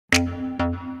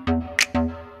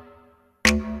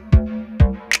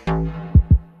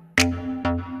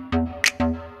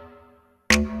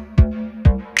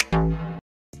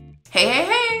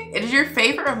Hey, it is your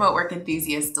favorite remote work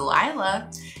enthusiast, Delilah.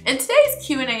 In today's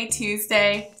Q&A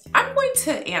Tuesday, I'm going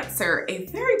to answer a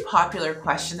very popular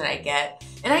question that I get.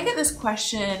 And I get this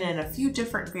question in a few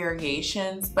different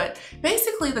variations, but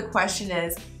basically the question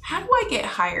is, how do I get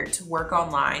hired to work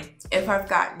online if I've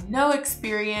got no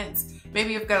experience,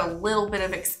 maybe I've got a little bit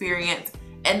of experience,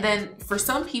 and then for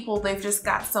some people, they've just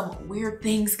got some weird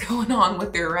things going on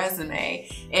with their resume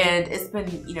and it's been,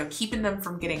 keeping them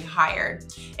from getting hired.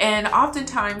 And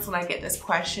oftentimes when I get this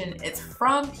question, it's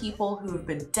from people who have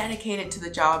been dedicated to the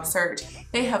job search.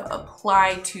 They have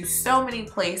applied to so many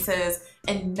places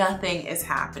and nothing is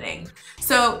happening.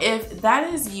 So if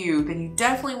that is you, then you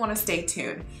definitely want to stay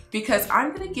tuned because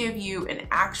I'm going to give you an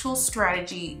actual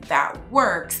strategy that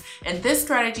works, and this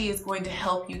strategy is going to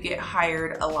help you get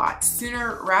hired a lot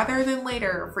sooner rather than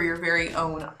later for your very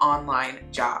own online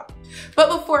job.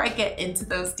 But before I get into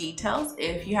those details,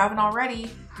 if you haven't already,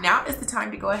 now is the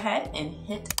time to go ahead and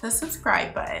hit the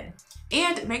subscribe button.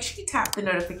 And make sure you tap the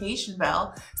notification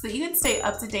bell so that you can stay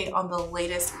up to date on the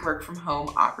latest work from home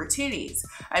opportunities.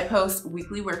 I post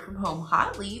weekly work from home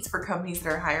hot leads for companies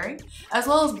that are hiring, as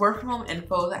well as work from home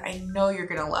info that I know you're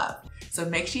gonna love. So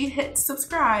make sure you hit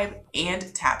subscribe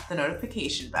and tap the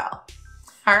notification bell.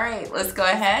 All right, let's go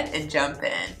ahead and jump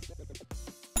in.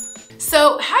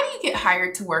 So how do you get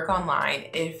hired to work online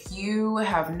if you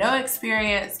have no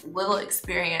experience, little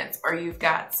experience, or you've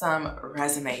got some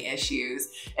resume issues?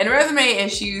 And resume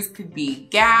issues could be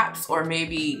gaps or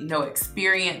maybe no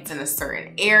experience in a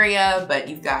certain area, but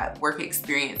you've got work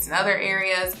experience in other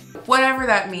areas. Whatever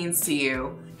that means to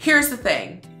you, here's the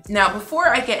thing. Now, before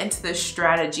I get into this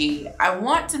strategy, I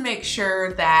want to make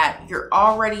sure that you're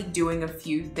already doing a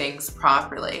few things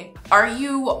properly. Are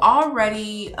you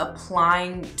already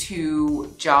applying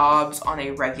to jobs on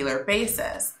a regular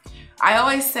basis? I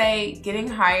always say getting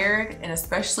hired, and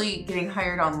especially getting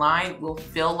hired online, will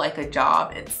feel like a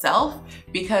job itself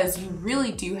because you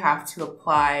really do have to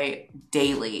apply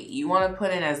daily. You want to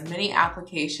put in as many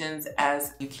applications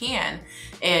as you can,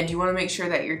 and you want to make sure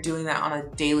that you're doing that on a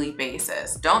daily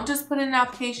basis. Don't just put in an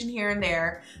application here and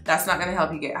there. That's not going to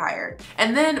help you get hired.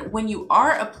 And then when you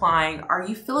are applying, are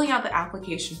you filling out the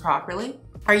application properly?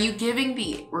 Are you giving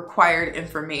the required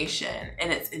information in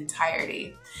its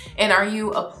entirety? And are you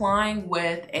applying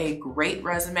with a great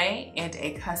resume and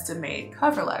a custom-made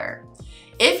cover letter?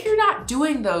 If you're not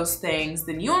doing those things,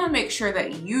 then you want to make sure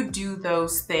that you do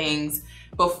those things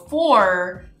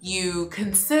before you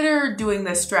consider doing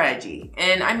this strategy.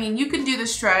 And I mean, you can do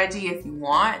this strategy if you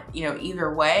want,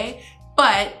 either way,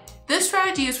 but this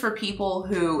strategy is for people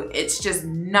who it's just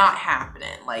not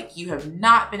happening. Like you have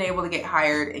not been able to get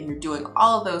hired and you're doing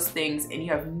all of those things and you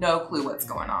have no clue what's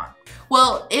going on.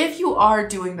 Well, if you are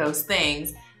doing those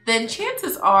things, then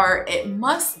chances are it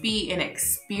must be an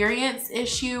experience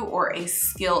issue or a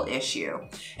skill issue.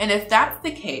 And if that's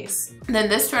the case, then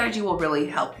this strategy will really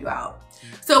help you out.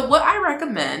 So what I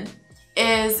recommend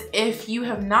is if you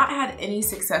have not had any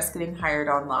success getting hired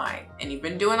online and you've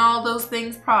been doing all those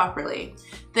things properly,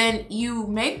 then you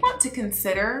may want to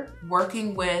consider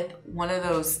working with one of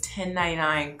those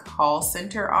 1099 call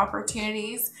center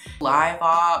opportunities. Live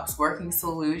Ops, Working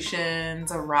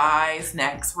Solutions, Arise,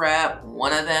 Next Rep,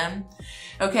 one of them.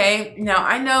 Okay, now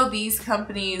I know these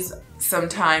companies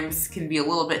sometimes can be a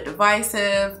little bit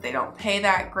divisive. They don't pay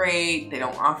that great. They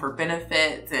don't offer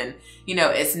benefits, and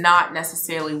it's not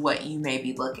necessarily what you may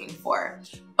be looking for.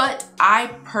 But I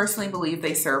personally believe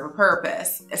they serve a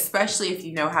purpose, especially if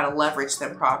you know how to leverage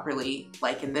them properly,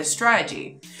 like in this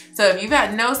strategy. So if you've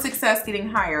had no success getting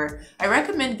hired, I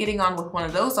recommend getting on with one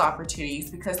of those opportunities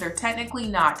because they're technically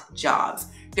not jobs.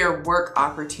 They're work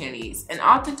opportunities. And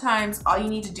oftentimes all you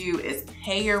need to do is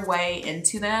pay your way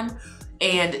into them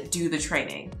and do the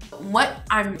training. What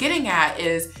I'm getting at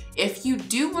is if you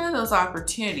do one of those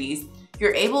opportunities,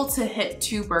 you're able to hit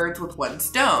two birds with one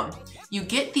stone. You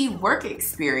get the work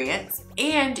experience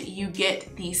and you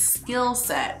get the skill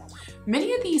set.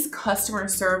 Many of these customer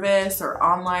service or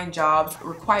online jobs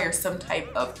require some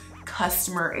type of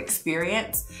customer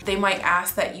experience. They might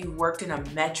ask that you worked in a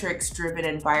metrics-driven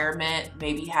environment,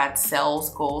 maybe had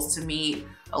sales goals to meet.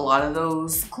 A lot of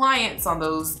those clients on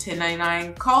those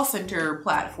 1099 call center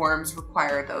platforms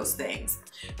require those things.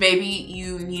 Maybe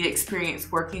you need experience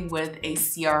working with a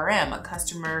CRM, a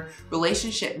customer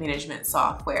relationship management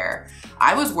software.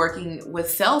 I was working with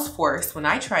Salesforce when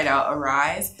I tried out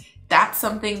Arise. That's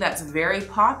something that's very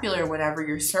popular whenever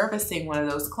you're servicing one of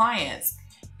those clients.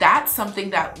 That's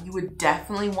something that you would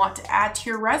definitely want to add to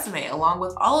your resume along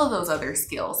with all of those other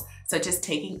skills, such as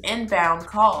taking inbound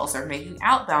calls or making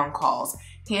outbound calls.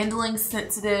 handling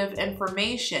sensitive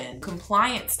information,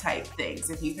 compliance type things,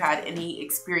 if you've had any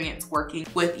experience working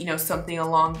with, something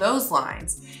along those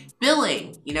lines.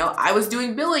 Billing, I was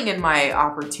doing billing in my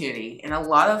opportunity, and a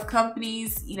lot of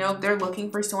companies, they're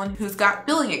looking for someone who's got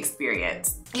billing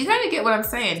experience. You kind of get what I'm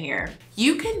saying here.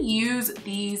 You can use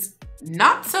these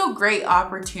not so great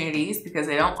opportunities because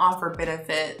they don't offer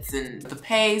benefits and the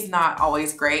pay's not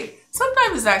always great.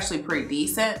 Sometimes it's actually pretty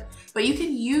decent, but you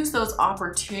can use those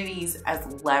opportunities as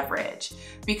leverage,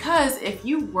 because if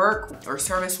you work or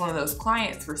service one of those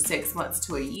clients for 6 months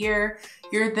to a year,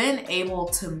 you're then able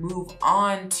to move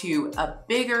on to a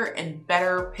bigger and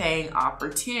better paying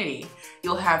opportunity.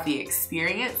 You'll have the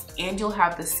experience and you'll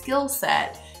have the skill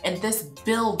set, and this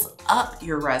builds up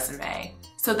your resume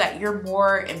so that you're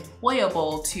more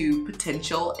employable to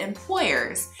potential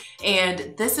employers.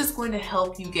 And this is going to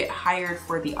help you get hired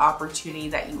for the opportunity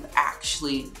that you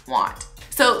actually want.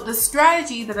 So the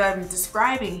strategy that I'm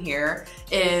describing here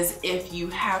is, if you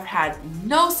have had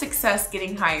no success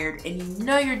getting hired and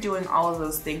you're doing all of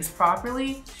those things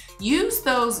properly, use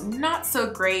those not so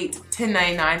great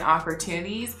 1099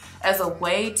 opportunities as a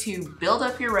way to build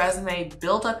up your resume,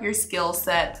 build up your skill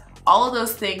set, all of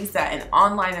those things that an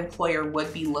online employer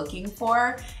would be looking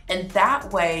for. And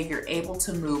that way you're able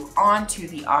to move on to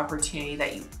the opportunity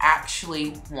that you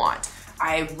actually want.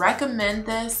 I recommend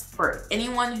this for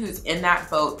anyone who's in that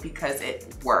boat because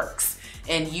it works.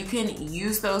 And you can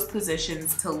use those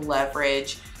positions to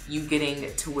leverage you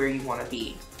getting to where you want to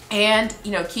be. And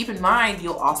keep in mind,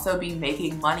 you'll also be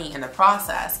making money in the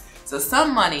process. So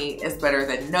some money is better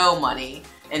than no money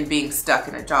and being stuck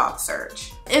in a job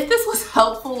search. If this was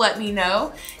helpful, let me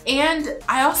know. And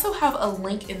I also have a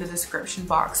link in the description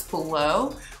box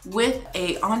below with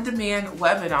a on-demand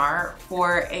webinar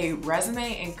for a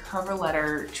resume and cover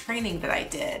letter training that I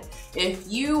did.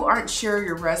 If you aren't sure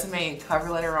your resume and cover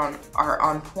letter are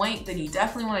on point, then you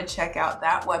definitely want to check out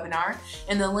that webinar.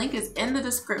 And the link is in the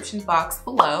description box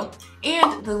below.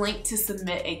 And the link to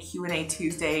submit a Q&A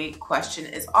Tuesday question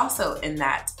is also in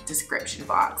that description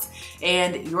box.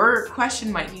 And your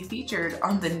question might be featured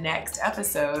on the next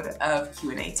episode of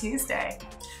Q&A Tuesday.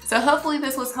 So hopefully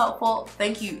this was helpful.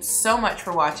 Thank you so much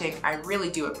for watching. I really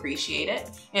do appreciate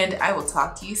it. And I will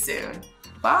talk to you soon.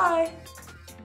 Bye.